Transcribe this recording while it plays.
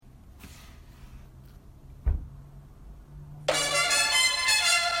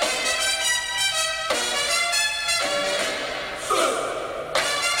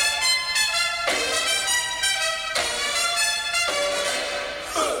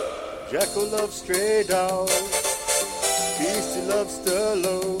Jacko loves stray dogs. Beastie loves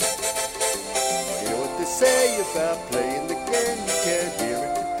Stallone. You know what they say about playing the game? You can't hear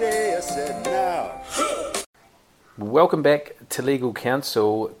it today. I said now. Welcome back to Legal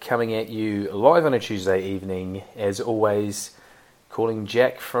Counsel, coming at you live on a Tuesday evening. As always, calling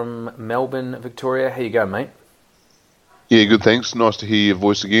Jack from Melbourne, Victoria. How you going, mate? Yeah, good, thanks. Nice to hear your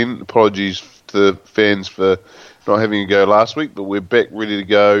voice again. Apologies to the fans for not having a go last week, but we're back ready to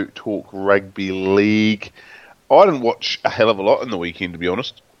go, talk rugby league. I didn't watch a hell of a lot in the weekend, to be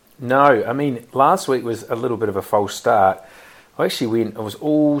honest. No, I mean, last week was a little bit of a false start. I was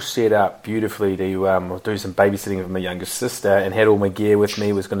all set up beautifully to do some babysitting with my youngest sister and had all my gear with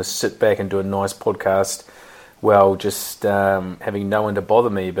me, was going to sit back and do a nice podcast while just having no one to bother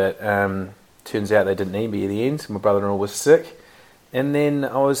me, but turns out they didn't need me at the end. My brother-in-law was sick. And then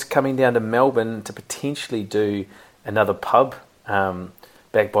I was coming down to Melbourne to potentially do another pub,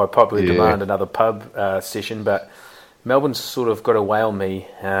 back by popular demand, another pub session, but Melbourne sort of got away on me.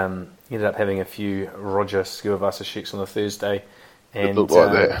 Ended up having a few Roger Skivavasa shakes on the Thursday. And, it looked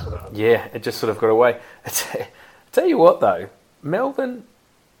like that. Yeah, it just sort of got away. I tell you what, though, Melbourne,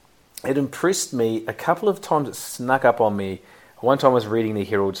 it impressed me a couple of times. It snuck up on me. One time I was reading the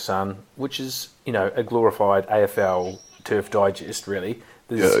Herald Sun, which is, you know, a glorified AFL Turf Digest, really.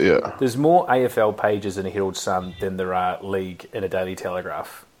 There's more AFL pages in a Herald Sun than there are League in a Daily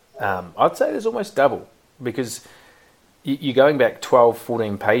Telegraph. I'd say there's almost double, because you're going back 12,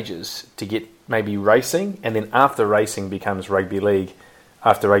 14 pages to get maybe racing, and then after racing becomes rugby league.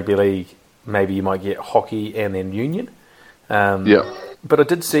 After rugby league, maybe you might get hockey and then union. But I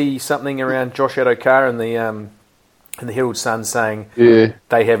did see something around Josh Adokar in the Herald Sun saying they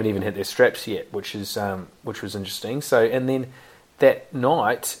haven't even hit their straps yet, which was interesting. So, and then that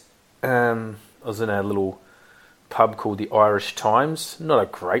night, I was in a little pub called the Irish Times. Not a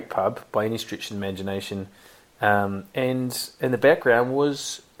great pub by any stretch of the imagination. And in the background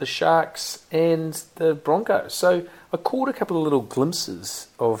was the Sharks and the Broncos. So I caught a couple of little glimpses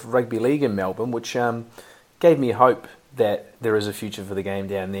of rugby league in Melbourne, which gave me hope that there is a future for the game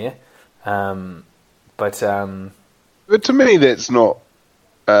down there. But to me, that's not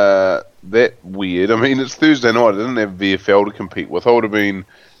that weird. I mean, it's Thursday night. I didn't have VFL to compete with. I would have been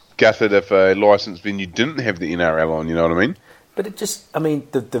gutted if a licensed venue didn't have the NRL on, you know what I mean? But it just, I mean,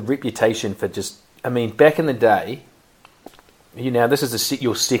 the reputation for just, I mean, back in the day, this is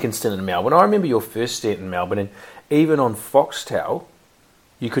your second stint in Melbourne. I remember your first stint in Melbourne, and even on Foxtel,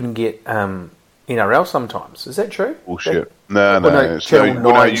 you couldn't get NRL sometimes. Is that true? Bullshit. No. Channel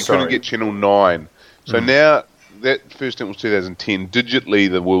 9, you couldn't get Channel 9. So now, that first stint was 2010. Digitally,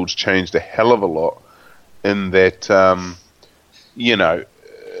 the world's changed a hell of a lot in that,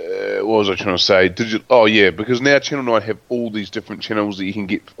 what was I trying to say? Because now Channel 9 have all these different channels that you can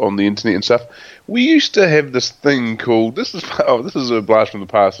get on the internet and stuff. We used to have this thing called, this is a blast from the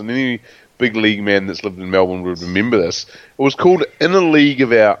past, and any big league man that's lived in Melbourne would remember this. It was called In a League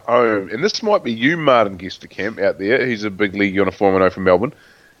of Our Own, and this might be you, Martin Gesterkamp, out there. He's a big league uniform, I know, from Melbourne.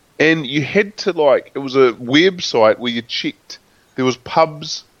 And you had to, it was a website where you checked. There was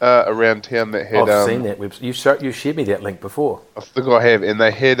pubs around town that had... I've seen that website. You shared me that link before. I think I have. And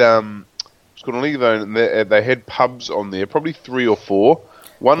they had... it's called a League of Their Own, and they had pubs on there, probably 3 or 4.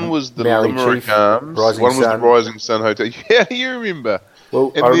 One was the Maori Limerick Chief, Arms. Rising One was Sun. the Rising Sun Hotel. Yeah, you remember.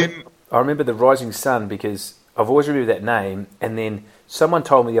 Well, I remember the Rising Sun because I've always remembered that name. And then someone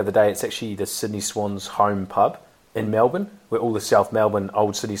told me the other day it's actually the Sydney Swans home pub in Melbourne, where all the South Melbourne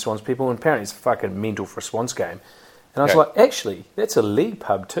old Sydney Swans people, and apparently it's fucking mental for a Swans game. And I was like, actually, that's a league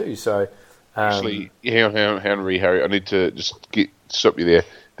pub too. So, actually, Harry, I need to just stop you there.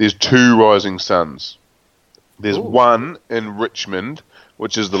 There's 2 Rising Suns. There's one in Richmond,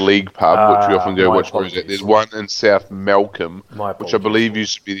 which is the league pub, which we often go watch movies at. There's one in South Malcolm, which I believe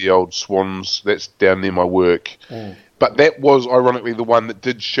used to be the old Swans. That's down near my work. But that was, ironically, the one that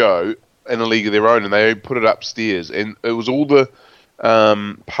did show In a League of Their Own, and they put it upstairs. And it was all the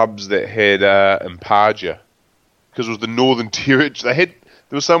pubs that had Imparja, because it was the Northern Territory. There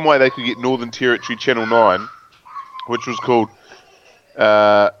was some way they could get Northern Territory Channel 9, which was called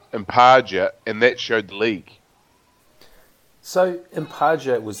Imparja, and that showed the league. So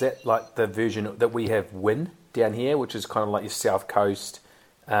Imparja, was that like the version that we have Win down here, which is kind of like your South Coast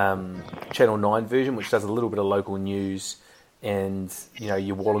Channel 9 version, which does a little bit of local news and,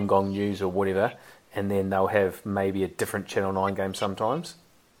 your Wollongong news or whatever, and then they'll have maybe a different Channel 9 game sometimes?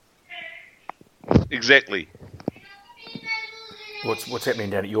 Exactly. What's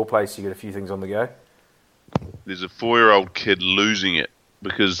happening down at your place? You got a few things on the go? There's a 4-year-old kid losing it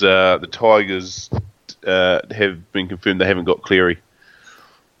because the Tigers have been confirmed they haven't got Cleary.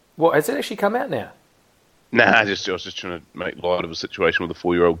 What, has it actually come out now? Nah, I was just trying to make light of a situation with a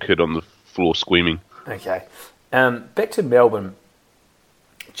 4-year-old kid on the floor screaming. Okay. Back to Melbourne.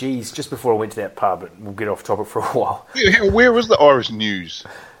 Geez, just before I went to that pub, and we'll get off topic for a while. Where was the Irish News?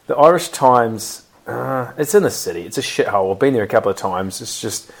 The Irish Times, it's in the city. It's a shithole. I've been there a couple of times.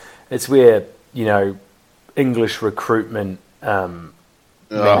 It's where, English recruitment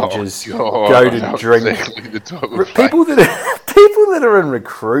managers go to drink. Exactly the type of People that are in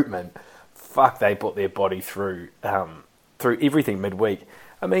recruitment, fuck, they put their body through everything midweek.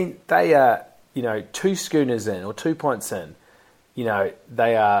 I mean, they are, 2 schooners in or 2 pints in.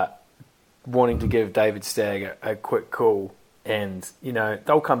 They are wanting to give David Stagg a quick call, and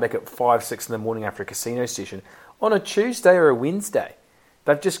they'll come back at 5, 6 in the morning after a casino session on a Tuesday or a Wednesday.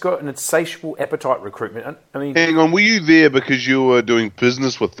 They've just got an insatiable appetite recruitment. I mean, hang on, were you there because you were doing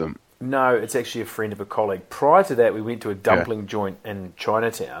business with them? No, it's actually a friend of a colleague. Prior to that, we went to a dumpling joint in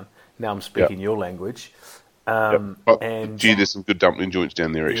Chinatown. Now I'm speaking your language. And there's some good dumpling joints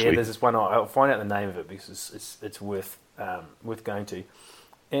down there, actually. Yeah, there's this one. I'll find out the name of it because it's worth going to.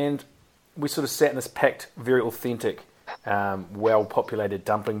 And we sort of sat in this packed, very authentic, well-populated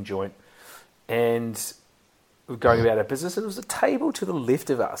dumpling joint, and we were going about our business. And there was a table to the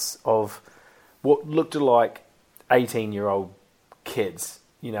left of us of what looked like 18-year-old kids.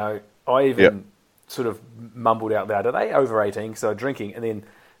 I even sort of mumbled out loud, "Are they over 18?" Because they were drinking, and then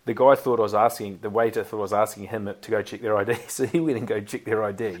the waiter thought I was asking him to go check their ID, so he went and go check their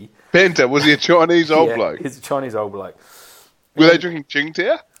ID. Penta, was he a Chinese old bloke? He's a Chinese old bloke. Were they drinking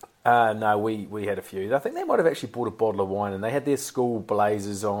Tsingtao? No, we had a few. I think they might have actually bought a bottle of wine, and they had their school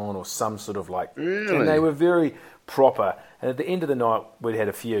blazers on or some sort of Really? And they were very proper. And at the end of the night, we'd had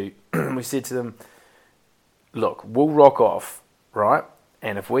a few. We said to them, "Look, we'll rock off, right?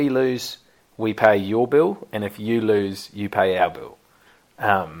 And if we lose, we pay your bill, and if you lose, you pay our bill."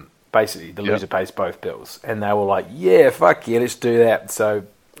 Basically, the loser pays both bills. And they were like, "Yeah, fuck yeah, let's do that." So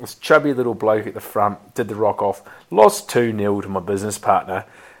this chubby little bloke at the front did the rock off, lost 2-0 to my business partner,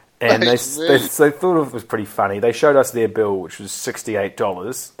 and they thought it was pretty funny. They showed us their bill, which was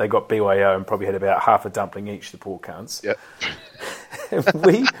 $68. They got BYO and probably had about half a dumpling each, the poor cunts. Yep. And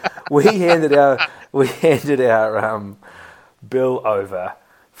we handed our bill over,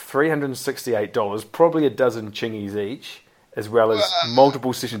 $368, probably a dozen chingies each, as well as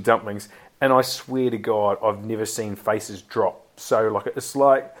multiple session dumplings. And I swear to God, I've never seen faces drop. So it's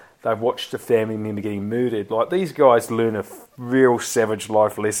like they've watched a family member getting murdered. Like, these guys learn a real savage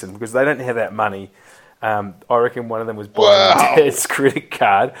life lesson because they don't have that money. I reckon one of them was buying dad's credit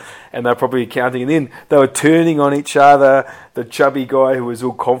card, and they're probably counting. And then they were turning on each other. The chubby guy who was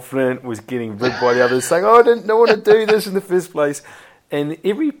all confident was getting ribbed by the others, saying, "Oh, I didn't want to do this in the first place." And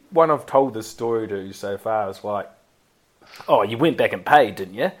everyone I've told this story to so far is like, "Oh, you went back and paid,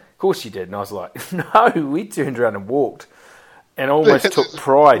 didn't you?" "Of course you did." And I was like, "No, we turned around and walked." And almost took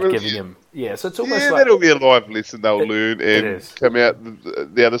pride giving him... Yeah, so it's almost like... that'll be a life lesson they'll learn and come out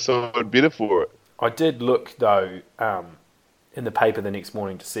the other side better for it. I did look, though, in the paper the next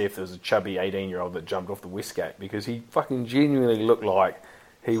morning to see if there was a chubby 18-year-old that jumped off the Westgate, because he fucking genuinely looked like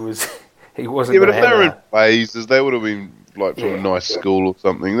he wasn't but if they were in phases, they would have been from a nice school or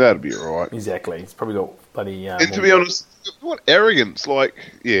something. That'd be all right. Exactly. It's probably got bloody... and to be honest, what arrogance. Fuck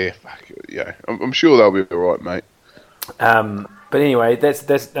it, yeah. I'm sure they'll be all right, mate. But anyway,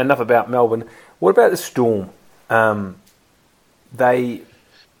 that's enough about Melbourne. What about the Storm? They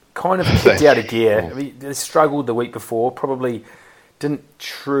kind of kicked out of gear. I mean, they struggled the week before, probably didn't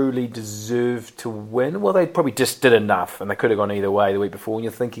truly deserve to win. Well, they probably just did enough, and they could have gone either way the week before. And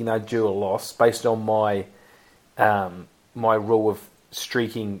you're thinking they'd due a loss based on my my rule of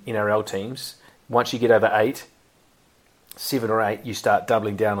streaking NRL teams. Once you get over 7 or 8, you start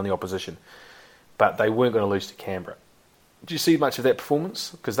doubling down on the opposition. But they weren't going to lose to Canberra. Did you see much of that performance?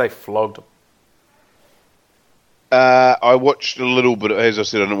 Because they flogged them. I watched a little bit. As I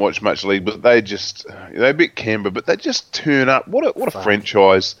said, I didn't watch much league, but they beat Canberra, but they just turn up. What a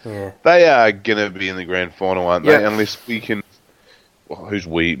franchise! Yeah. They are going to be in the grand final, aren't they? Unless we can. Well, who's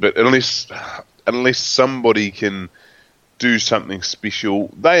we? But unless somebody can do something special,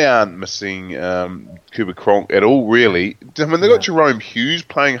 they aren't missing Cooper Cronk at all. Really, I mean, they got Jerome Hughes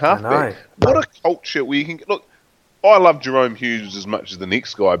playing halfback. What a culture where you can look. I love Jerome Hughes as much as the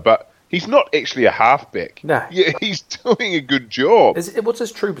next guy, but he's not actually a halfback. No. Yeah, he's doing a good job. What's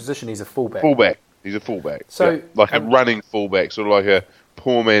his true position? He's a fullback. He's a fullback. So, like a running fullback, sort of like a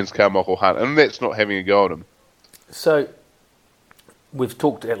poor man's Carmichael Hunt, and that's not having a go at him. So, we've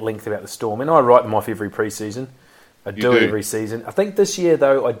talked at length about the Storm, and I write them off every pre-season. I do it every season. I think this year,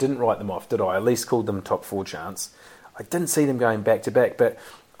 though, I didn't write them off, did I? I at least called them top 4 chance. I didn't see them going back-to-back, but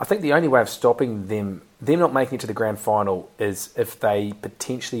I think the only way of stopping them not making it to the grand final is if they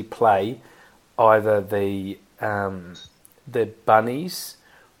potentially play either the Bunnies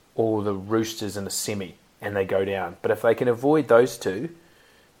or the Roosters in a semi and they go down. But if they can avoid those two,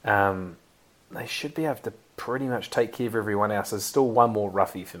 they should be able to pretty much take care of everyone else. There's still one more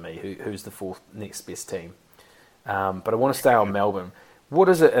roughie for me, who's the fourth next best team. But I want to stay on Melbourne. What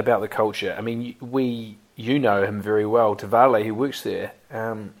is it about the culture? I mean, you know him very well, Tavale, who works there.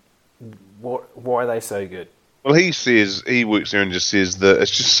 Why are they so good? Well, he works there and just says that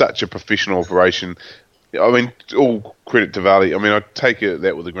it's just such a professional operation. I mean, all credit to Varley. I mean, I take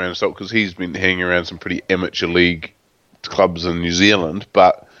that with a grain of salt because he's been hanging around some pretty amateur league clubs in New Zealand,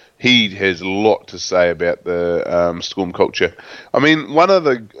 but he has a lot to say about the Storm culture. I mean,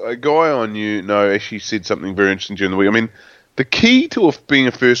 a guy I know actually said something very interesting during the week. I mean, the key to being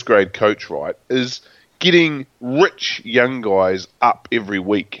a first grade coach, right, is getting rich young guys up every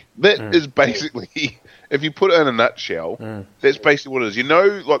week. That is basically, if you put it in a nutshell, that's basically what it is. You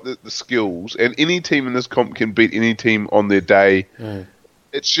know, like the skills, and any team in this comp can beat any team on their day.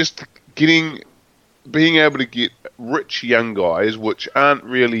 It's just being able to get rich young guys, which aren't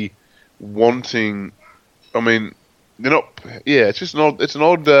really wanting. I mean, they're not. Yeah, it's just it's an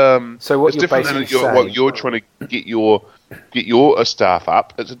odd. So what it's you're different basically than saying, what you're trying to get your staff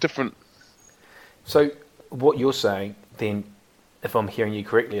up. It's a different. So what you're saying then, if I'm hearing you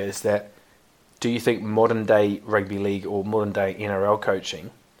correctly, is that do you think modern day rugby league or modern day NRL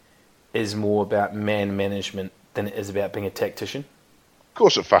coaching is more about man management than it is about being a tactician? Of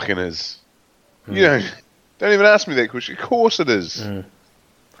course it fucking is. You know, don't even ask me that question. Of course it is.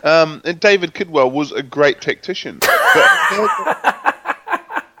 And David Kidwell was a great tactician.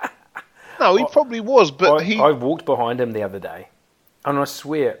 No, he probably was, but I walked behind him the other day, and I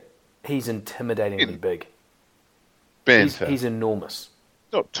swear he's intimidatingly big. Banter. He's enormous.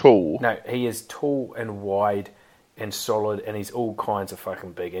 Not tall. No, he is tall and wide and solid, and he's all kinds of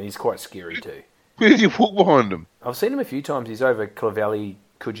fucking big, and he's quite scary too. Where did you walk behind him? I've seen him a few times. He's over Clovelly,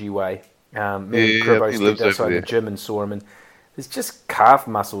 Coogee Way. He lives outside over the there. gym and saw him, and there's just calf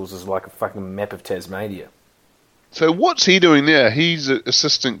muscles is like a fucking map of Tasmania. So what's he doing now? He's an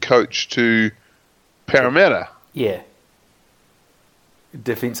assistant coach to Parramatta. Yeah.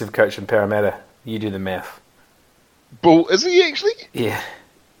 Defensive coach in Parramatta. You do the math. Bull, is he actually? Yeah.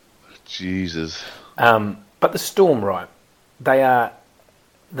 Jesus. But the Storm, right? They are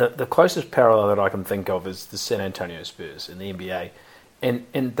the closest parallel that I can think of is the San Antonio Spurs in the NBA,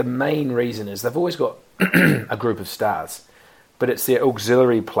 and the main reason is they've always got a group of stars, but it's their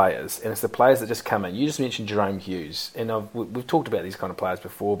auxiliary players, and it's the players that just come in. You just mentioned Jerome Hughes, and we've talked about these kind of players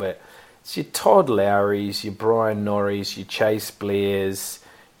before, but it's your Todd Lowrys, your Brian Norries, your Chase Blairs,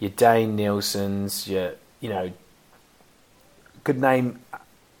 your Dane Nelsons, could name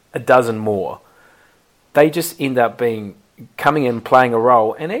a dozen more. They just end up coming in, playing a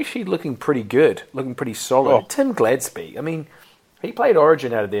role, and actually looking pretty good, looking pretty solid. Oh. Tim Gladsby, I mean, he played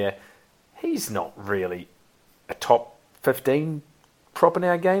Origin out of there. He's not really a top 15 prop in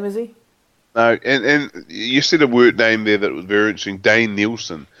our game, is he? No, and you said a word name there that was very interesting, Dane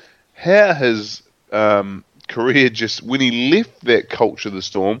Nielsen. How his career just, when he left that culture of the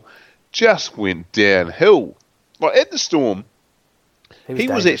Storm, just went downhill. Like at the Storm, he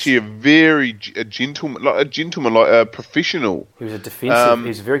was actually a gentleman, like a professional. He was he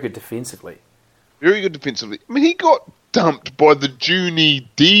was very good defensively. Very good defensively. I mean, he got dumped by the Junie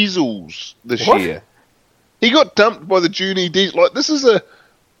Diesels this year. He got dumped by the Junie Diesels. Like, this is a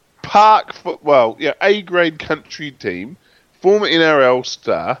A-grade country team, former NRL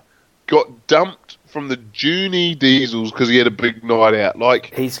star, got dumped from the Junie Diesels because he had a big night out.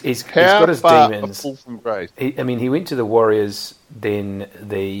 Like, he's got his demons. A fall from grace. He went to the Warriors, then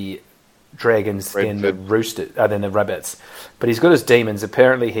the Dragons, then the Roosters, then the Rabbits. But he's got his demons.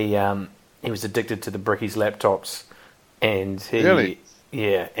 Apparently, he was addicted to the Brickies laptops, and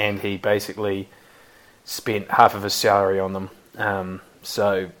he basically spent half of his salary on them.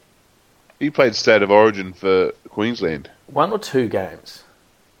 So he played State of Origin for Queensland. 1 or 2 games.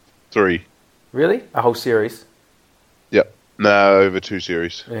 3. Really? A whole series? Yep. No, over 2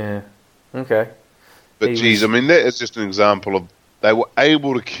 series. Yeah. Okay. But geez, I mean, that is just an example of they were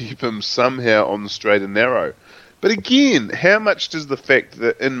able to keep him somehow on the straight and narrow. But again, how much does the fact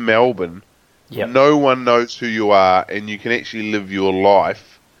that in Melbourne, no one knows who you are and you can actually live your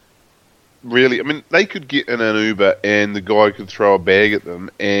life, really, I mean, they could get in an Uber and the guy could throw a bag at them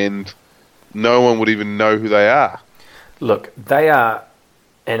and no one would even know who they are. Look, they are,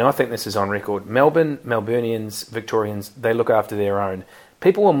 and I think this is on record, Melburnians, Victorians, they look after their own.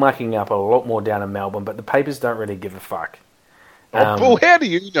 People were mucking up a lot more down in Melbourne, but the papers don't really give a fuck. Well, how do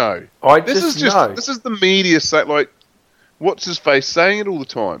you know? This is the media say, like, what's his face saying it all the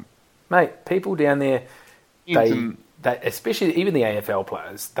time, mate. People down there, they especially even the AFL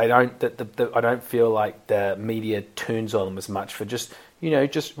players, they don't. I don't feel like the media turns on them as much for just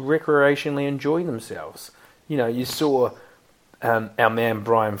recreationally enjoying themselves. You saw our man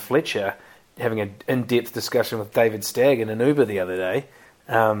Brian Fletcher having an in-depth discussion with David Stagg in an Uber the other day,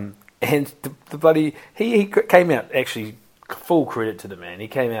 and the bloody he came out, actually, full credit to the man. He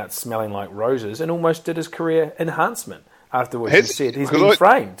came out smelling like roses and almost did his career enhancement afterwards. He said he's been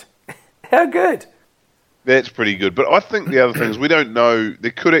framed. How good! That's pretty good. But I think the other thing is we don't know.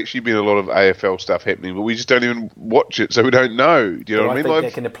 There could actually be a lot of AFL stuff happening, but we just don't even watch it, so we don't know. Do you know what I mean? I think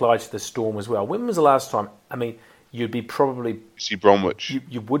that can apply to the Storm as well. When was the last time? I mean, you'd be probably... See Bromwich.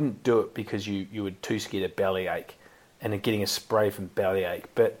 You wouldn't do it because you were too scared of bellyache and getting a spray from bellyache,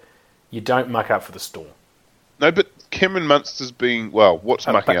 but you don't muck up for the Storm. No, but Cameron Munster's being... Well, what's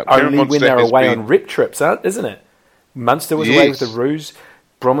mucking up? Only when they're away on rip trips, isn't it? Munster was away with the Roos.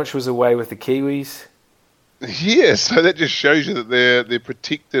 Bromwich was away with the Kiwis. Yeah, so that just shows you that they're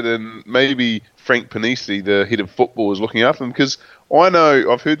protected, and maybe Frank Panisi, the head of football, is looking after them. Because I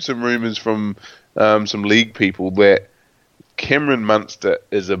know I've heard some rumours from some league people that Cameron Munster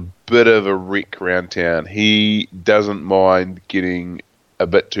is a bit of a wreck around town. He doesn't mind getting a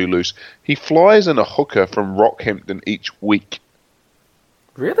bit too loose. He flies in a hooker from Rockhampton each week.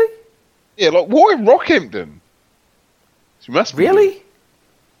 Really? Yeah, like, why Rockhampton? She must be. Really?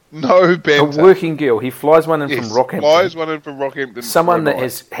 No banter. A working girl. He flies one in from Rockhampton. Flies one in from Rockhampton. Someone that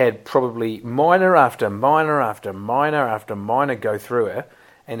has had probably minor after minor after minor after minor go through her,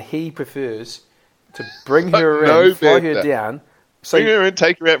 and he prefers to bring her in, fly her down. So bring her in,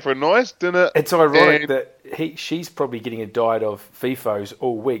 take her out for a nice dinner. It's ironic that she's probably getting a diet of FIFOs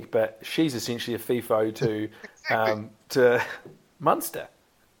all week, but she's essentially a FIFO to Munster.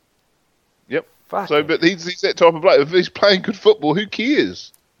 Yep. But he's that type of player. If he's playing good football, who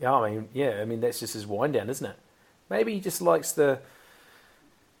cares? Yeah, I mean, that's just his wind down, isn't it? Maybe he just likes the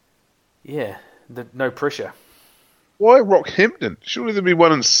no pressure. Why Rockhampton? Surely there'd be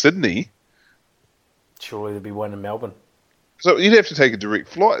one in Sydney. Surely there'd be one in Melbourne. So you'd have to take a direct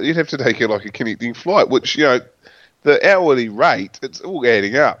flight. You'd have to take a connecting flight, which, the hourly rate, it's all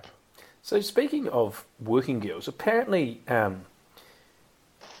adding up. So speaking of working girls, apparently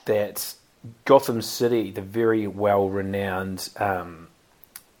that Gotham City, the very well-renowned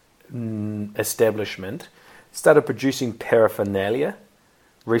establishment, started producing paraphernalia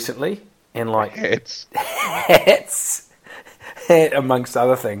recently, and hats, amongst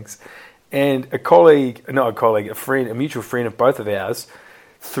other things. And a mutual friend of both of ours,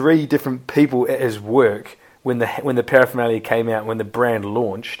 3 different people at his work, when the paraphernalia came out, when the brand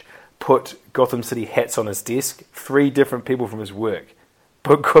launched, put Gotham City hats on his desk. 3 different people from his work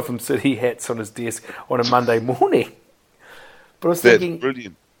put Gotham City hats on his desk on a Monday morning. But I was thinking, that's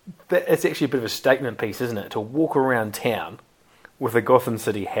brilliant. It's actually a bit of a statement piece, isn't it? To walk around town with a Gotham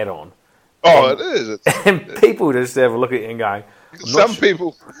City hat on. Oh, it is. And people just have a look at it and go...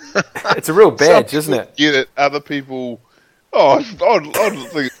 People... It's a real badge, isn't it? Get it. Other people... Oh, I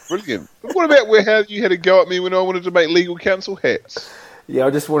think it's brilliant. But what about how you had to go at me when I wanted to make legal counsel hats? Yeah,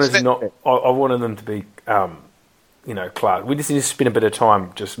 I just wanted I wanted them to be... class. We just need to spend a bit of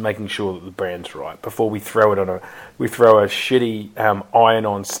time just making sure that the brand's right before we throw it on a shitty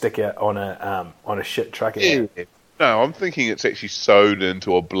iron-on sticker on a shit truck. Yeah. No, I'm thinking it's actually sewed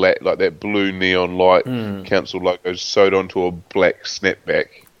into a black, like that blue neon light council logo sewed onto a black snapback.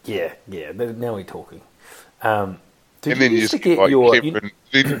 Yeah. Now we're talking. Did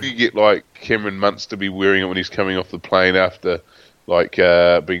you get like Cameron Munster be wearing it when he's coming off the plane after?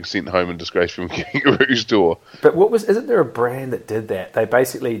 Being sent home in disgrace from Kangaroo Store. But isn't there a brand that did that? They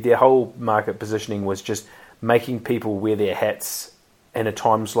basically, their whole market positioning was just making people wear their hats in a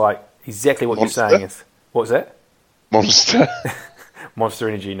times like exactly what Monster? You're saying. What was that? Monster. Monster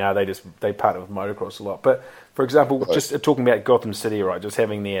Energy. No, they partner with motocross a lot. But for example, just talking about Gotham City, right? Just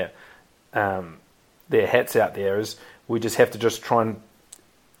having their hats out there is we just have to just try and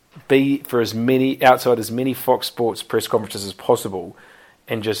be for as many Fox Sports press conferences as possible,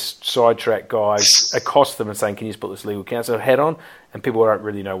 and just sidetrack guys, accost them and saying, "Can you just put this legal counsel hat on?" And people don't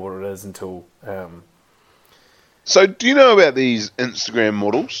really know what it is until. So, do you know about these Instagram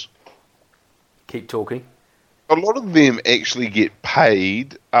models? Keep talking. A lot of them actually get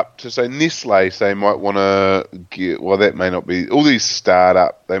paid up to, say, Nestle, say, might want to get, well, that may not be, all these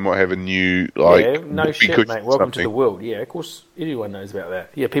startup, they might have a new, no shit, mate, welcome to the world. Yeah, of course, everyone knows about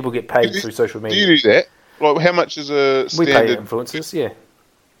that. Yeah, people get paid through social media. Do you do that? Like, how much is a standard... We pay influencers, yeah.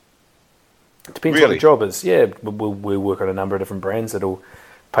 It depends what the job is. Yeah, we'll work on a number of different brands that'll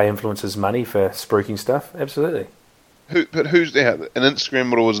pay influencers money for spruiking stuff. Absolutely. But who's there? An Instagram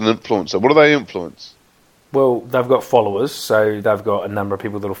model is an influencer. What do they influence? Well, they've got followers, so they've got a number of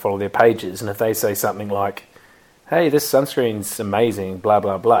people that'll follow their pages. And if they say something like, hey, this sunscreen's amazing, blah,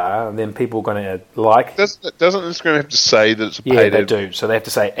 blah, blah, and then people are going to like... Doesn't Instagram have to say that it's a paid ad? Yeah, they do. So they have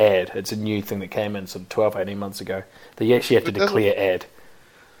to say ad. It's a new thing that came in sort of 12, 18 months ago. They actually have to declare ad.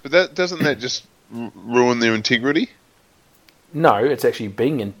 But doesn't that just ruin their integrity? No, it's actually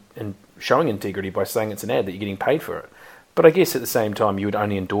being and showing integrity by saying it's an ad that you're getting paid for it. But I guess at the same time, you would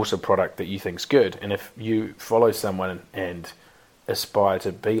only endorse a product that you think's good. And if you follow someone and aspire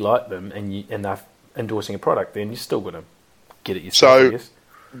to be like them and they're endorsing a product, then you're still going to get it yourself, I guess.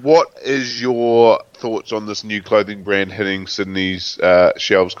 What is your thoughts on this new clothing brand hitting Sydney's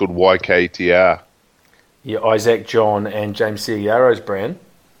shelves called YKTR? Yeah, Isaac John and James Seguiaro's brand.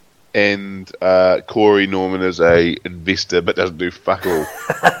 And Corey Norman is a investor, but doesn't do fuck all.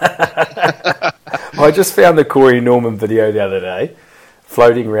 I just found the Corey Norman video the other day,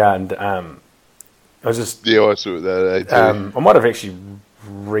 floating around. I saw it the other day too. I might have actually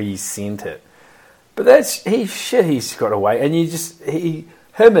resent it, but he's got away, and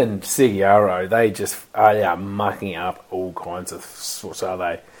him and Seguiaro, they are mucking up all kinds of sorts, are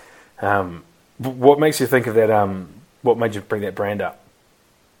they? What makes you think of that? What made you bring that brand up?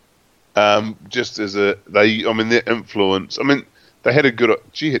 Just as their influence. I mean, they had a good.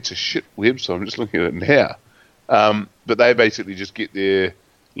 Gee, it's a shit website. I'm just looking at it now. But they basically just get their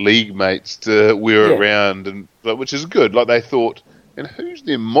league mates to wear it around, which is good. Like they thought. And who's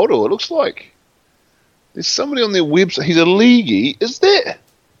their model? It looks like there's somebody on their website. He's a leaguey. Is that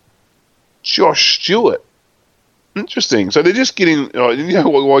Josh Stewart? Interesting. So they're just getting. You know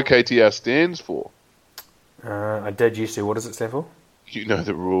what YKTR stands for? I did used to. What does it stand for? You know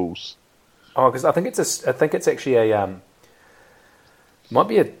the rules. Oh, because I think it's actually a might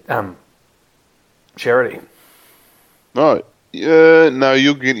be a charity. No, no,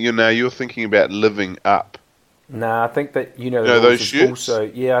 you're thinking about living up. No, I think that the rules those is shirts? also.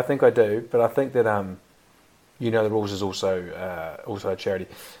 Yeah, I think I do, but I think that the rules is also a charity.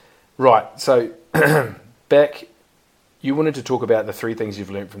 Right. So back, you wanted to talk about the 3 things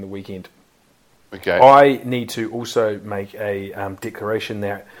you've learned from the weekend. Okay. I need to also make a declaration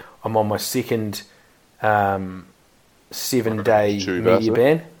that I'm on my second 7-day media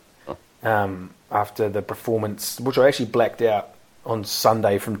ban after the performance, which I actually blacked out on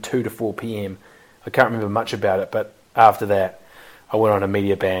Sunday from 2 to 4 p.m. I can't remember much about it, but after that, I went on a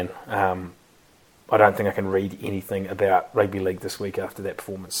media ban. I don't think I can read anything about rugby league this week after that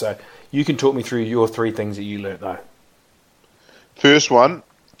performance. So you can talk me through your 3 things that you learnt, though. First one,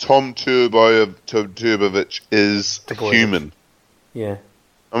 Tom Turbovich is human. Yeah.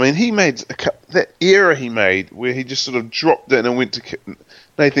 I mean, he made that error he made where he just sort of dropped it and went to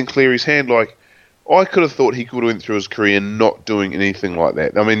Nathan Cleary's hand. Like, I could have thought he could have went through his career not doing anything like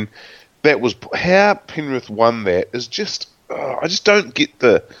that. I mean, that was how Penrith won. That is just I just don't get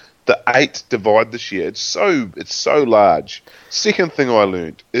the 8 divide this year. It's so large. Second thing I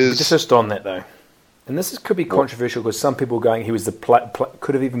learned is just on that though, and this could be controversial because some people are going he was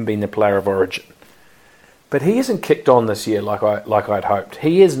could have even been the player of origin. But he hasn't kicked on this year like I'd hoped.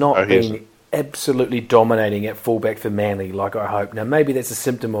 He has not been absolutely dominating at fullback for Manly like I hoped. Now, maybe that's a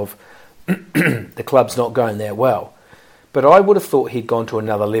symptom of the club's not going that well. But I would have thought he'd gone to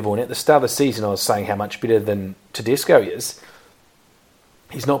another level. And at the start of the season, I was saying how much better than Tedesco is.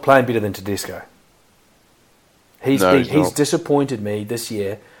 He's not playing better than Tedesco. He's disappointed me this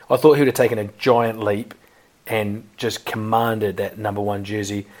year. I thought he would have taken a giant leap and just commanded that number 1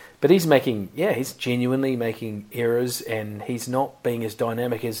 jersey. But he's genuinely making errors, and he's not being as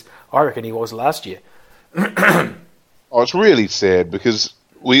dynamic as I reckon he was last year. It's really sad because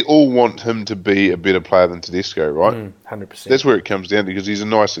we all want him to be a better player than Tedesco, right? 100%. That's where it comes down to because he's a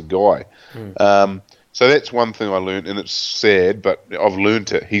nicer guy. So that's one thing I learned, and it's sad, but I've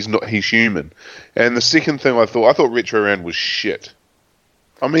learned it. He's human. And the second thing I thought Retro Round was shit.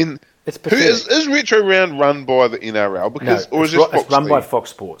 I mean, is Retro Round run by the NRL? It's run by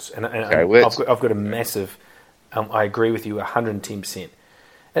Fox Sports, and I've got a massive. I agree with you 110%.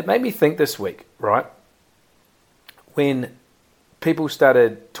 It made me think this week, right? When people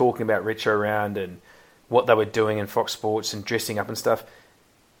started talking about Retro Round and what they were doing in Fox Sports and dressing up and stuff,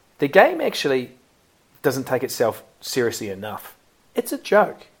 the game actually doesn't take itself seriously enough. It's a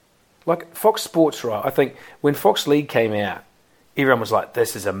joke. Like Fox Sports, right? I think when Fox League came out, everyone was like,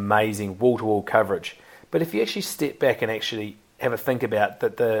 this is amazing, wall-to-wall coverage. But if you actually step back and actually have a think about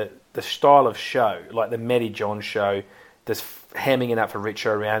the style of show, like the Matty John show, this hamming it up for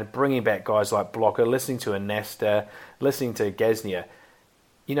retro round, bringing back guys like Blocker, listening to Anasta, listening to Gaznia.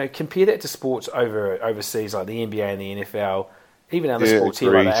 You know, compare that to sports overseas like the NBA and the NFL, even other sports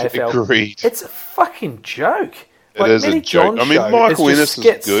here like the AFL. Agreed. It's a fucking joke. It is a joke. I mean, Michael Ennis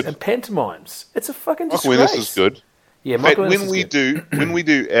is good. And pantomimes. It's a fucking Michael disgrace. Ennis is good. Yeah, Michael Ennis when is we good. when we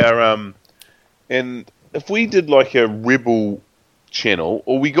do our and if we did like a Rebel channel,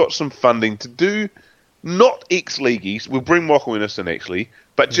 or we got some funding to do not ex-leagueies, we'll bring Michael Ennis in actually,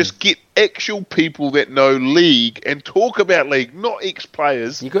 but just get actual people that know league and talk about league, not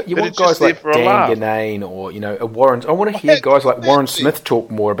ex-players. You want guys like Dan Ganane or, you know, a Warren. I want to hear guys like Warren Smith talk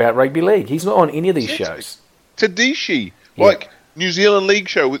more about rugby league. He's not on any of these shows. Tadishi, like New Zealand League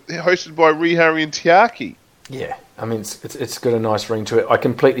show hosted by Rihari and Tiaki. Yeah, I mean it's got a nice ring to it. I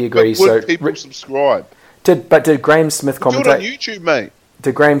completely agree. But would people subscribe? Did Graham Smith commentate? Do it on YouTube, mate.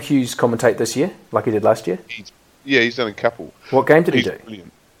 Did Graham Hughes commentate this year, like he did last year? He's done a couple. What game did he do?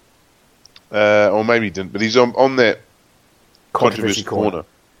 Brilliant. Or maybe he didn't, but he's on that controversy corner.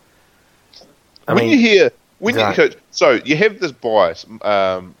 You have this bias,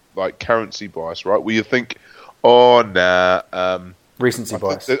 like currency bias, right? Where you think, recency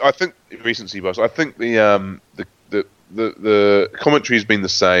bias. I think recency bias. I think the commentary has been the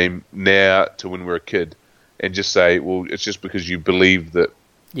same now to when we were a kid. And just say, well, it's just because you believe that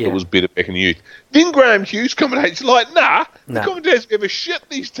it was better back in the youth. Then Graham Hughes commentates like, the commentators give a shit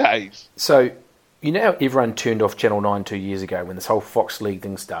these days. So, you know how everyone turned off Channel 9 2 years ago when this whole Fox League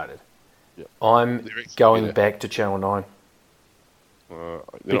thing started? Yep. I'm going back to Channel 9.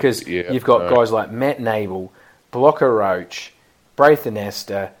 Because you've got guys like Matt Nable, Blocker Roach, Braith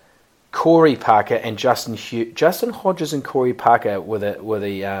Anasta, Corey Parker, and Justin Hodges and Corey Parker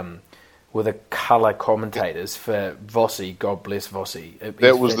were the colour commentators for Vossi. God bless Vossi.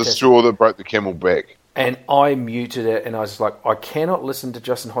 That was the straw that broke the camel back. And I muted it, and I was like, I cannot listen to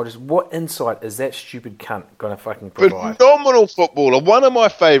Justin Hodges. What insight is that stupid cunt going to fucking provide? Phenomenal footballer. One of my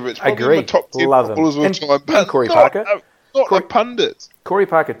favourites. Probably my top 10 Love footballers of all time. But Corey Parker. Not a pundit. Corey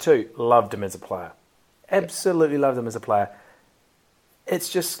Parker, too. Loved him as a player. Absolutely loved him as a player. It's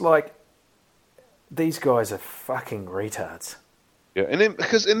just like, these guys are fucking retards. Yeah, and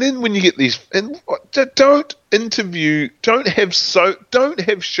then when you get these, and don't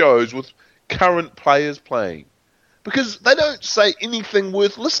have shows with current players playing, because they don't say anything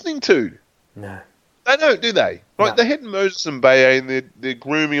worth listening to. No, they don't, do they? Like they had Moses Mbaye, and they're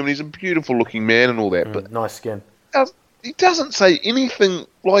grooming him, and he's a beautiful looking man and all that, but nice skin. He doesn't say anything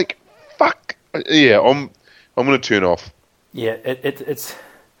like fuck. Yeah, I'm going to turn off. Yeah, it's.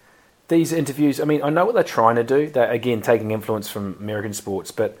 These interviews, I mean, I know what they're trying to do. They're, again, taking influence from American sports,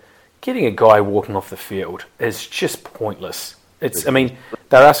 but getting a guy walking off the field is just pointless. I mean,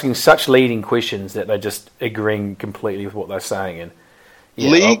 they're asking such leading questions that they're just agreeing completely with what they're saying. And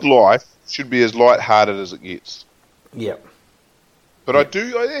league life should be as light-hearted as it gets. Yeah. But I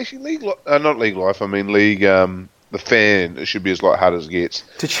not league life, I mean league, the fan, it should be as light-hearted as it gets.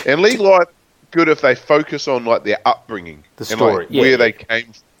 And league life, good if they focus on like their upbringing. The story. And, where they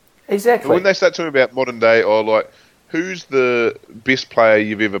came from. Exactly. But when they start talking about modern day, or like, who's the best player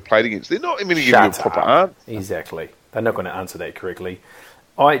you've ever played against, they're not even going to give you a proper answer. Exactly. They're not going to answer that correctly.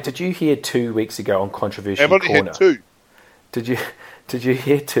 Did you hear 2 weeks ago on Controversy Corner? I've only had two. Did you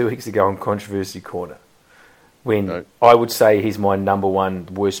hear 2 weeks ago on Controversy Corner when I would say he's my number one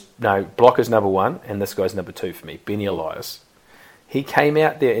worst? No, Blocker's number one, and this guy's number two for me, Benny Elias. He came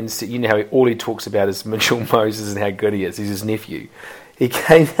out there and said, you know how all he talks about is Mitchell Moses and how good he is. He's his nephew. He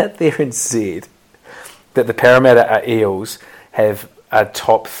came out there and said that the Parramatta Eels have a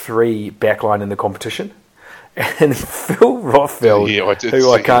top 3 backline in the competition. And Phil Rothfeld,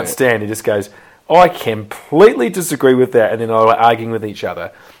 who I can't stand, he just goes, I completely disagree with that. And then they were arguing with each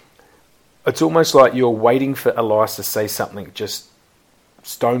other. It's almost like you're waiting for Elias to say something just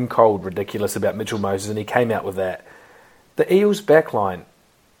stone cold ridiculous about Mitchell Moses, and he came out with that. The Eels backline,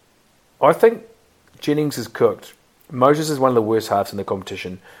 I think Jennings is cooked. Moses is one of the worst halves in the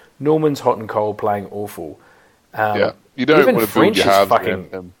competition. Norman's hot and cold, playing awful. You don't even want to French build your halves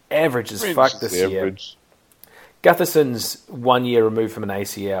fucking average as fuck this year. Gutherson's 1 year removed from an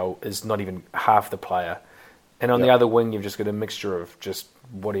ACL, is not even half the player. And on the other wing, you've just got a mixture of just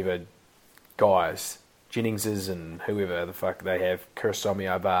whatever guys. Jennings's and whoever the fuck they have, Kurasami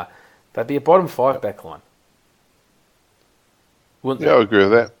Obar. They'd be a bottom 5 backline. Wouldn't they? I agree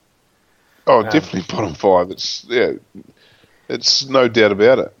with that. Oh, definitely bottom 5. It's no doubt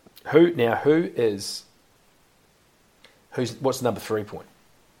about it. What's the number 3 point?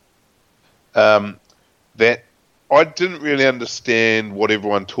 That I didn't really understand what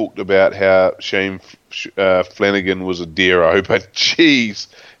everyone talked about, how Shane Flanagan was a Dero, but geez,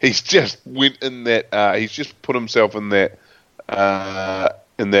 he's just went in that. He's just put himself in that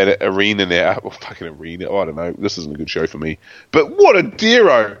arena now. Well, fucking arena. I don't know. This isn't a good show for me. But what a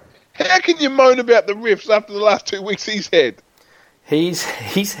Dero! How can you moan about the refs after the last 2 weeks he's had?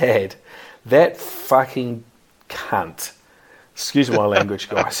 He's had that fucking cunt. Excuse my language,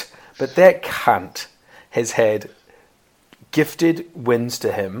 guys, but that cunt has had gifted wins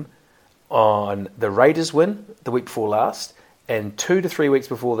to him on the Raiders win the week before last, and 2 to 3 weeks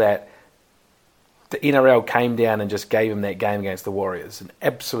before that, the NRL came down and just gave him that game against the Warriors, an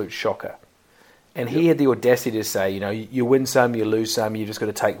absolute shocker. And he had the audacity to say, you win some, you lose some, you just got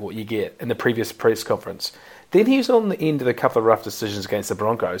to take what you get in the previous press conference. Then he was on the end of a couple of rough decisions against the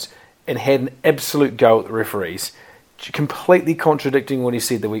Broncos and had an absolute go at the referees, completely contradicting what he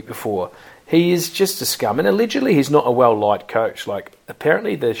said the week before. He is just a scum, and allegedly he's not a well-liked coach. Like,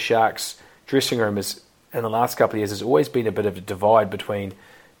 apparently the Sharks dressing room in the last couple of years has always been a bit of a divide between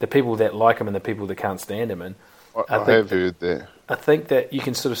the people that like him and the people that can't stand him. And I have heard that. I think that you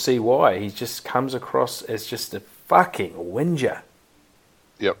can sort of see why. He just comes across as just a fucking whinger.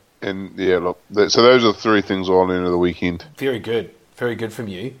 Yep. And, yeah, look, so those are the three things I'll learn of the weekend. Very good. Very good from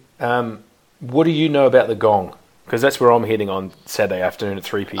you. What do you know about the Gong? Because that's where I'm heading on Saturday afternoon at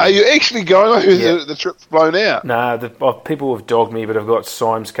 3 p.m. Are you actually going? I heard the trip's blown out. Nah, people have dogged me, but I've got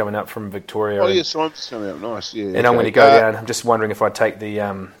Symes coming up from Victoria. Oh, yeah, Symes is coming up. Nice, yeah. And I'm going to go down. I'm just wondering if I take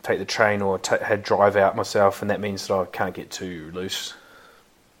the train or drive out myself, and that means that I can't get too loose.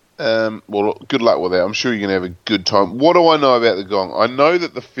 Well, look, good luck with that. I'm sure you're going to have a good time. What do I know about the Gong? I know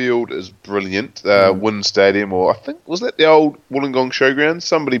that the field is brilliant. Wynn Stadium, or I think, was that the old Wollongong Showgrounds?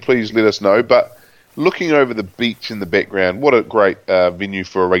 Somebody please let us know. But looking over the beach in the background, what a great venue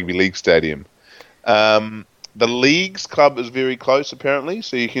for a rugby league stadium. The Leagues Club is very close, apparently,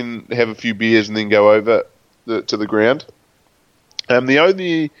 so you can have a few beers and then go over to the ground. The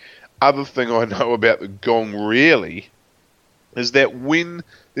only other thing I know about the Gong, really, is that when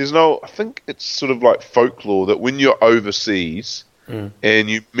there's I think it's sort of like folklore that when you're overseas and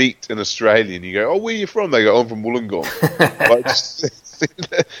you meet an Australian, you go, "Oh, where are you from?" They go, "I'm from Wollongong."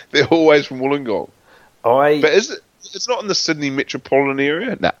 They're always from Wollongong. But it's not in the Sydney metropolitan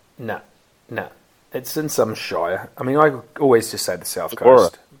area? No. It's in some shire. I mean, I always just say the South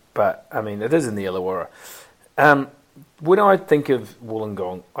Coast. But, I mean, it is in the Illawarra. When I think of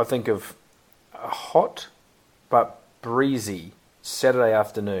Wollongong, I think of a hot but breezy Saturday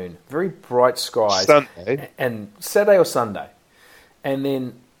afternoon, very bright skies. Sunday. And Saturday or Sunday. And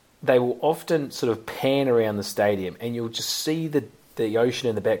then they will often sort of pan around the stadium and you'll just see the ocean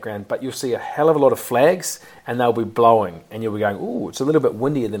in the background, but you'll see a hell of a lot of flags and they'll be blowing and you'll be going, ooh, it's a little bit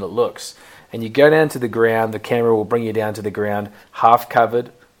windier than it looks. And you go down to the ground, the camera will bring you down to the ground, half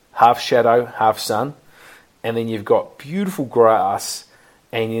covered, half shadow, half sun, and then you've got beautiful grass,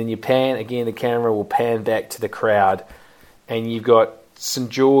 and then you pan, again the camera will pan back to the crowd, and you've got St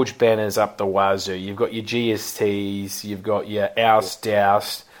George banners up the wazoo, you've got your GSTs, you've got your Oust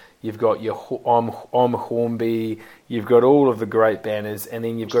Doust, you've got your Om Hornby, you've got all of the great banners, and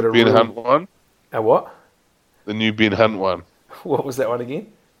then you've got a Ben Hunt one. A what? The new Ben Hunt one. What was that one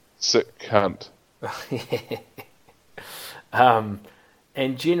again? Sick Hunt. And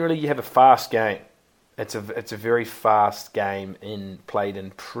generally you have a fast game. It's a very fast game played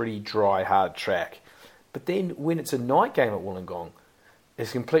in pretty dry, hard track. But then when it's a night game at Wollongong,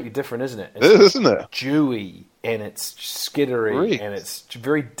 it's completely different, isn't it? Isn't it? Dewy and it's skittery and it's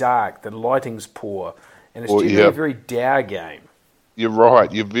very dark. The lighting's poor and it's generally a very dour game. You're right.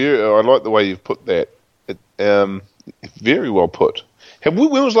 I like the way you've put that. Very well put. When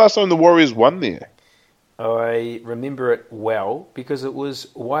was the last time the Warriors won there? I remember it well because it was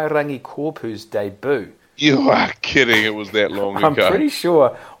Wairangi Korpu's debut. You are kidding. It was that long ago. I'm pretty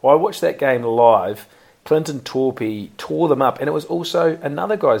sure. I watched that game live. Clinton Torpey tore them up, and it was also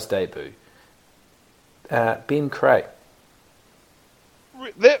another guy's debut, Ben Craig.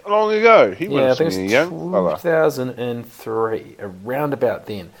 That long ago? He I think it was young 2003, around about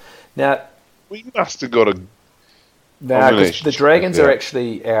then. Now, we must have got a... No, because the Dragons are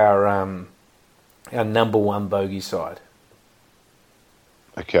actually our number one bogey side.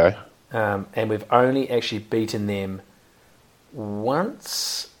 Okay. And we've only actually beaten them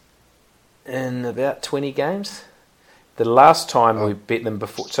once in about 20 games. The last time we beat them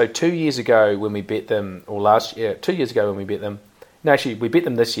before... So 2 years ago when we beat them... Or 2 years ago when we beat them... No, actually, we beat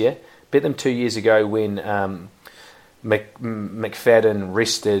them this year. Beat them 2 years ago when McFadden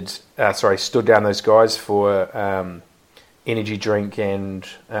stood down those guys for... energy drink and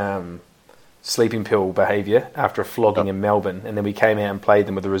sleeping pill behaviour after a flogging in Melbourne, and then we came out and played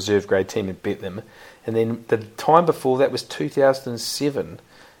them with a reserve grade team and beat them. And then the time before that was 2007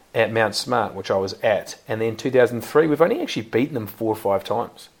 at Mount Smart, which I was at, and then 2003. We've only actually beaten them 4 or 5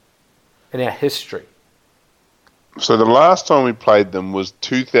 times in our history. So the last time we played them was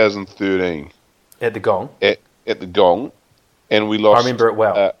 2013 At the Gong. At the Gong, and we lost. I remember it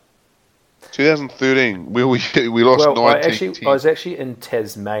well. 2013, we lost 19-10. I was actually in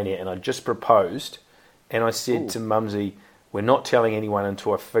Tasmania, and I just proposed, and I said to Mumsy, we're not telling anyone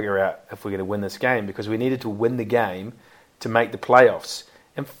until I figure out if we're going to win this game, because we needed to win the game to make the playoffs.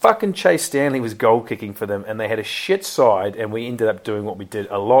 And fucking Chase Stanley was goal kicking for them, and they had a shit side, and we ended up doing what we did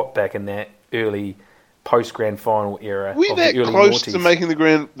a lot back in that early post grand final era. We're that close to making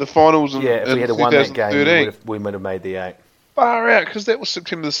the finals. If we had won that game, we would have made the 8. Far out, because that was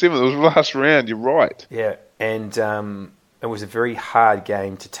September the 7th. It was the last round. You're right. Yeah, and it was a very hard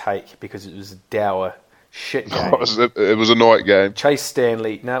game to take because it was a dour shit game. It was a night game. Chase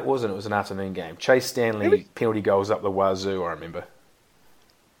Stanley, no, it wasn't. It was an afternoon game. Chase Stanley penalty goals up the wazoo. I remember.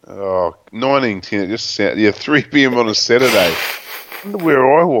 Oh, 19-10. It just sounded, 3 p.m. on a Saturday. I wonder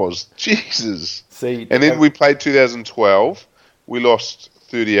where I was. Jesus. See, and then we played 2012. We lost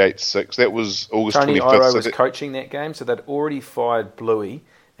 38-6. That was August 25th. Tony Iro was coaching that game, so they'd already fired Bluey,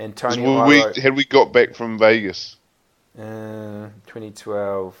 and Tony Iro... Had we got back from Vegas?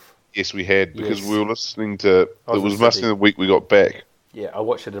 2012... Yes, we had, because we were listening to... It was must have been the week we got back. Yeah, I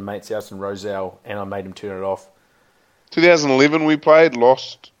watched it at a mate's house in Roselle, and I made him turn it off. 2011 we played,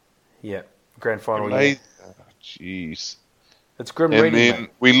 lost. Yeah, grand final year. Jeez. It's grim and reading, then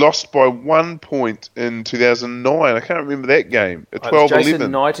mate. We lost by 1 point in 2009. I can't remember that game. 12-11.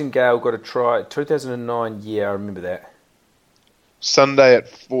 Jason Nightingale got a try. 2009, yeah, I remember that. Sunday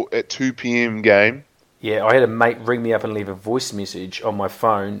at 2 p.m. game. Yeah, I had a mate ring me up and leave a voice message on my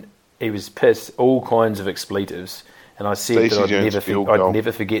phone. He was pissed, all kinds of expletives, and I said that I'd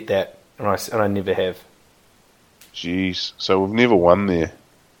never forget that, and I never have. Jeez, so we've never won there.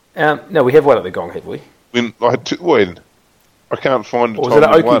 No, we have won at the Gong, have we? When? I can't find the time. Or was it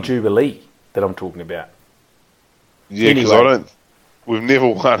an Oakley Jubilee that I'm talking about? Yeah, because anyway, we've never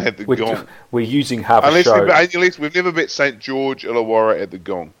won at the Gong. We're using half a show. Unless we've never bet St. George Illawarra at the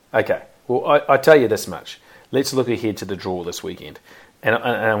Gong. Okay, well, I tell you this much. Let's look ahead to the draw this weekend. And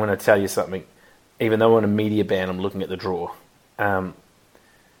I'm going to tell you something. Even though I'm on a media ban, I'm looking at the draw. I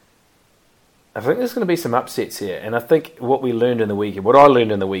think there's going to be some upsets here. And I think what I learned in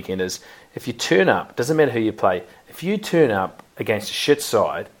the weekend is if you turn up, doesn't matter who you play, if you turn up against a shit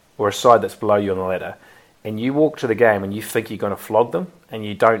side or a side that's below you on the ladder and you walk to the game and you think you're going to flog them and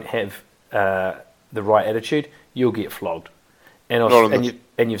you don't have the right attitude, you'll get flogged.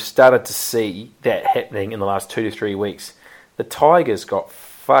 And you've started to see that happening in the last 2 to 3 weeks. The Tigers got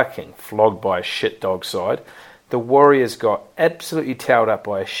fucking flogged by a shit dog side. The Warriors got absolutely towed up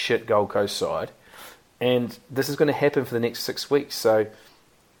by a shit Gold Coast side. And this is going to happen for the next 6 weeks. So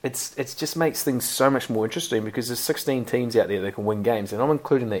it's just makes things so much more interesting because there's 16 teams out there that can win games. And I'm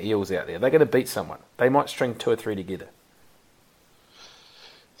including the Eels out there. They're going to beat someone. They might string 2 or 3 together.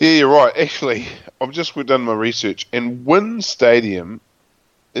 Yeah, you're right. Actually, I've just done my research. And WIN Stadium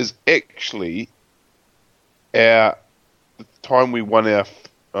is actually the time we won our...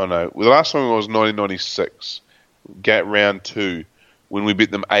 Oh, no. The last time was 1996. Round 2 when we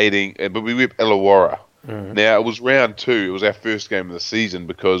beat them 18, but we beat Illawarra. Mm-hmm. Now it was round 2. It was our first game of the season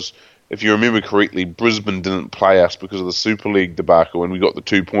because, if you remember correctly, Brisbane didn't play us because of the Super League debacle, and we got the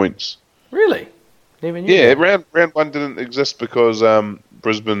 2 points. Really? Never knew. Yeah, round 1 didn't exist because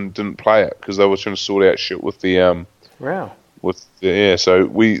Brisbane didn't play it because they were trying to sort out shit with the wow.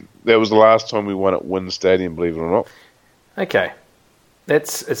 So that was the last time we won at WIN Stadium, believe it or not. Okay.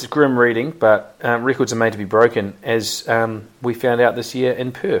 It's grim reading, but records are made to be broken, as we found out this year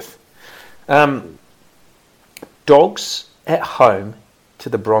in Perth. Dogs at home to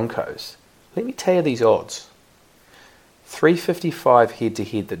the Broncos. Let me tell you these odds. $3.55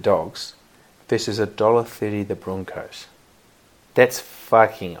 head-to-head the Dogs versus $1.30 the Broncos. That's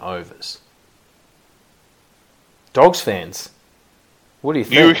fucking overs. Dogs fans, what do you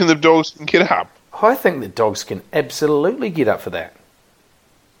think? You reckon the Dogs can get up? I think the Dogs can absolutely get up for that.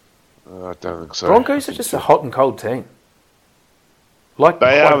 I don't think so. Broncos are just a hot and cold team. Like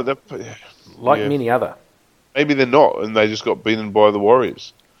many other. Maybe they're not, and they just got beaten by the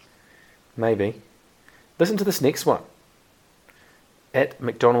Warriors. Maybe. Listen to this next one. At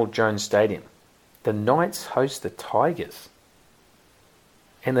McDonald Jones Stadium, the Knights host the Tigers.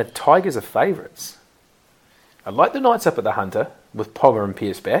 And the Tigers are favourites. I like the Knights up at the Hunter, with Pogger and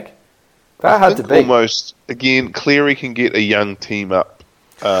Pearce back. They're hard to beat. Almost, again, Cleary can get a young team up.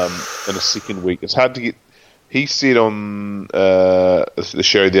 in a second week. It's hard to get. He said on the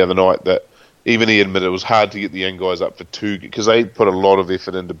show the other night that even he admitted it was hard to get the young guys up for 2 because they put a lot of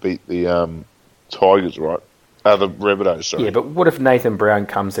effort in to beat the Tigers, right? The Rabbitohs, sorry. Yeah, but what if Nathan Brown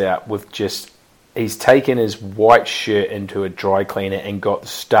comes out with just... He's taken his white shirt into a dry cleaner and got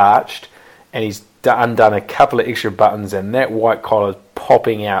starched, and he's undone a couple of extra buttons, and that white collar's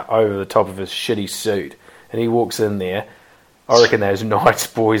popping out over the top of his shitty suit, and he walks in there. I reckon those Knights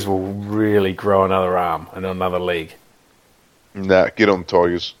boys will really grow another arm in another league. Nah, get on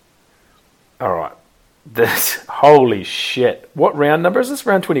Tigers. All right. Holy shit. What round number is this?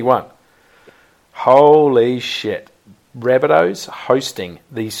 Round 21. Holy shit. Rabbitohs hosting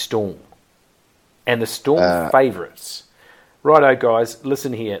the Storm. And the Storm favourites. Righto, guys,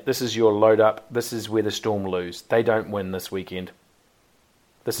 listen here. This is your load up. This is where the Storm lose. They don't win this weekend.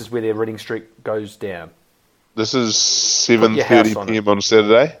 This is where their winning streak goes down. This is 7:30 p.m. on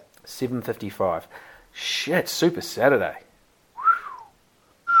Saturday. 7:55. Shit, Super Saturday.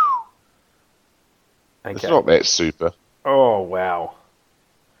 Okay. It's not that super. Oh, wow.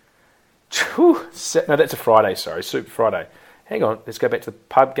 No, that's a Friday, sorry. Super Friday. Hang on, let's go back to the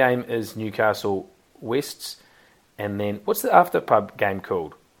pub game is Newcastle Wests. And then, what's the after pub game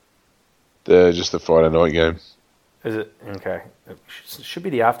called? Just the Friday night game. Is it? Okay. It should be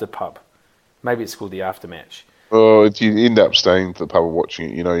the after pub. Maybe it's called the after match. Oh, if you end up staying to the pub and watching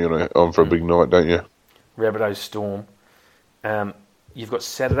it, you're on for a big night, don't you? Rabbitohs Storm. You've got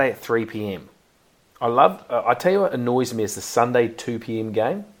Saturday at 3 p.m. I tell you what annoys me is the Sunday 2 p.m.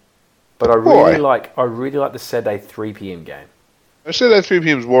 game. But I really like the Saturday 3 p.m. game. Saturday 3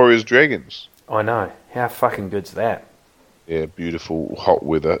 p.m. is Warriors Dragons. I know. How fucking good's that? Yeah, beautiful hot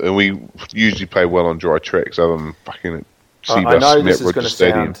weather. And we usually play well on dry tracks other than fucking I know this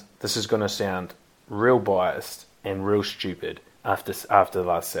is going to sound real biased and real stupid after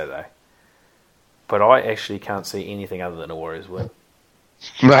last Saturday. But I actually can't see anything other than a Warriors win.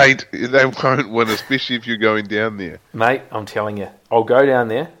 Mate, they won't win, especially if you're going down there. Mate, I'm telling you. I'll go down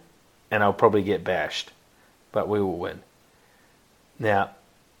there and I'll probably get bashed. But we will win. Now,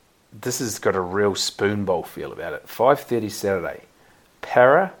 this has got a real spoon bowl feel about it. 5:30 Saturday.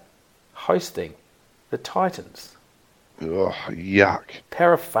 Para hosting the Titans. Oh, yuck.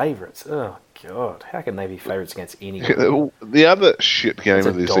 Para favourites. Oh, God. How can they be favourites against anyone? The other shit game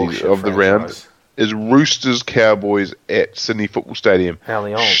of the round is Roosters Cowboys at Sydney Football Stadium.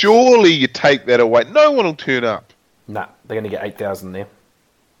 Surely you take that away. No one will turn up. Nah, they're going to get 8,000 there.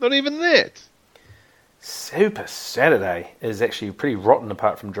 Not even that. Super Saturday is actually pretty rotten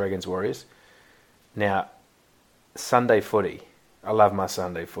apart from Dragons Warriors. Now, Sunday footy. I love my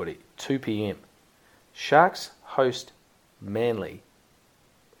Sunday footy. 2 p.m. Sharks host Manly.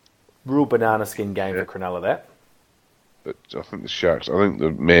 Real banana skin game for Cronulla, that. But I think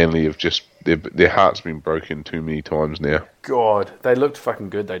the Manly have just... Their heart's been broken too many times now. God, they looked fucking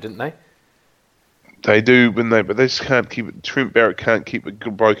good though, didn't they? They do, but they just can't keep it... Trent Barrett can't keep the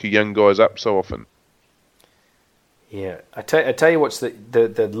broken young guys up so often. Yeah. I tell you what's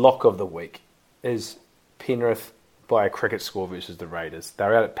the lock of the week is Penrith by a cricket score versus the Raiders.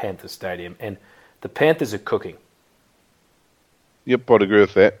 They're out at Panthers Stadium, and the Panthers are cooking. Yep, I'd agree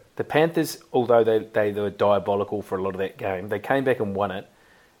with that. The Panthers, although they were diabolical for a lot of that game, they came back and won it.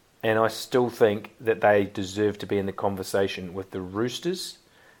 And I still think that they deserve to be in the conversation with the Roosters,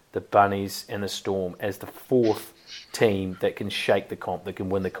 the Bunnies, and the Storm as the fourth team that can shake the comp, that can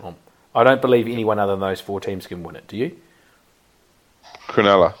win the comp. I don't believe anyone other than those four teams can win it. Do you?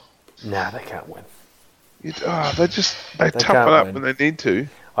 Cronulla. Nah, they can't win. They toughen up when they need to.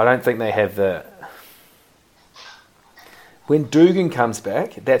 I don't think they have the... When Dugan comes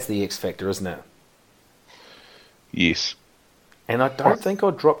back, that's the X factor, isn't it? Yes. And I don't think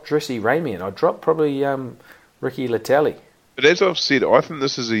I'll drop Dressy Ramian. I'll drop probably Ricky Latelli. But as I've said, I think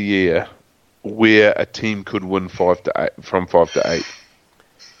this is a year where a team could win 5 to 8 from 5 to 8.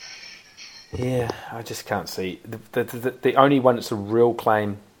 Yeah, I just can't see the only one that's a real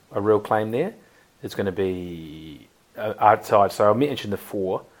claim there is going to be outside. So I mentioned the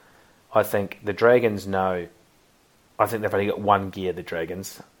 4. I think the Dragons know. I think they've only got one gear. The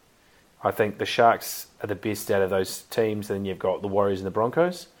Dragons. I think the Sharks are the best out of those teams. Then you've got the Warriors and the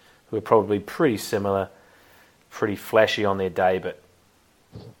Broncos, who are probably pretty similar, pretty flashy on their day, but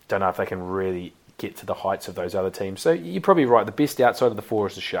don't know if they can really get to the heights of those other teams. So you're probably right. The best outside of the 4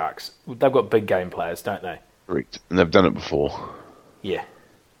 is the Sharks. They've got big game players, don't they? Correct. And they've done it before. Yeah.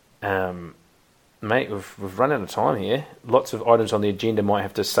 Mate, we've run out of time here. Lots of items on the agenda might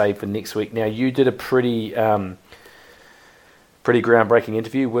have to save for next week. Now, you did a pretty groundbreaking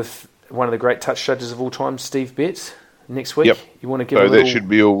interview with one of the great touch judges of all time, Steve Betts. next week? Yep. You want to give So a little, that should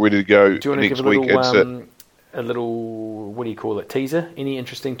be all ready to go do you want to next give a week. little, a little, what do you call it, teaser? Any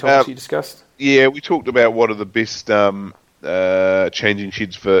interesting topics you discussed? Yeah, we talked about what are the best changing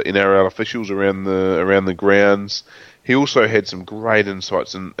sheds for NRL officials around the grounds. He also had some great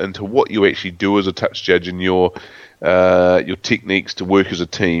insights into what you actually do as a touch judge and your techniques to work as a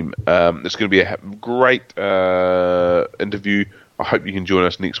team. It's going to be a great interview. I hope you can join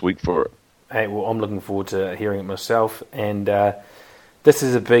us next week for it. Hey, well, I'm looking forward to hearing it myself. And this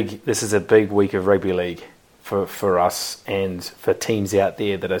is a big week of rugby league for us and for teams out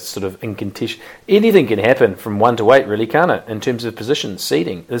there that are sort of in contention. Anything can happen from 1 to 8, really, can't it? In terms of positions,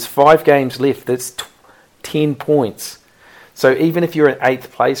 seeding. There's 5 games left. That's 10 points. So even if you're in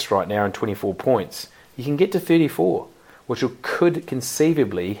 8th place right now in 24 points, you can get to 34, which could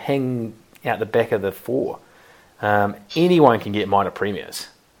conceivably hang out the back of the 4. Anyone can get minor premiers.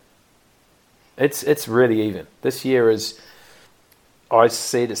 It's really even. This year is, I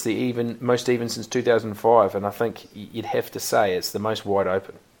said it's the most even since 2005, and I think you'd have to say it's the most wide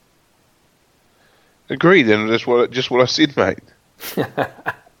open. Agreed, and that's what I said, mate.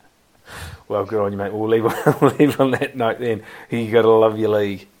 Well, good on you, mate. We'll leave on that note then. You got to love your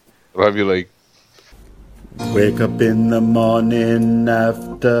league. Love your league. Wake up in the morning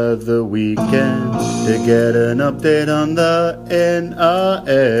after the weekend to get an update on the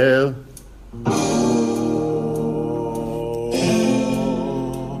NRL.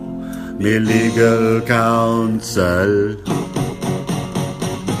 Me legal counsel.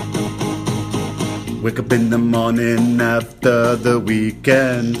 Wake up in the morning after the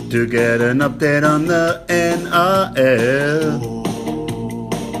weekend to get an update on the NRL.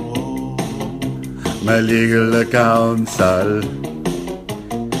 My legal counsel.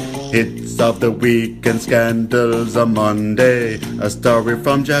 Hits of the week and scandals on Monday. A story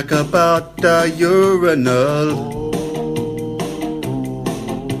from Jack about the urinal.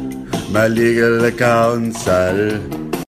 My legal counsel.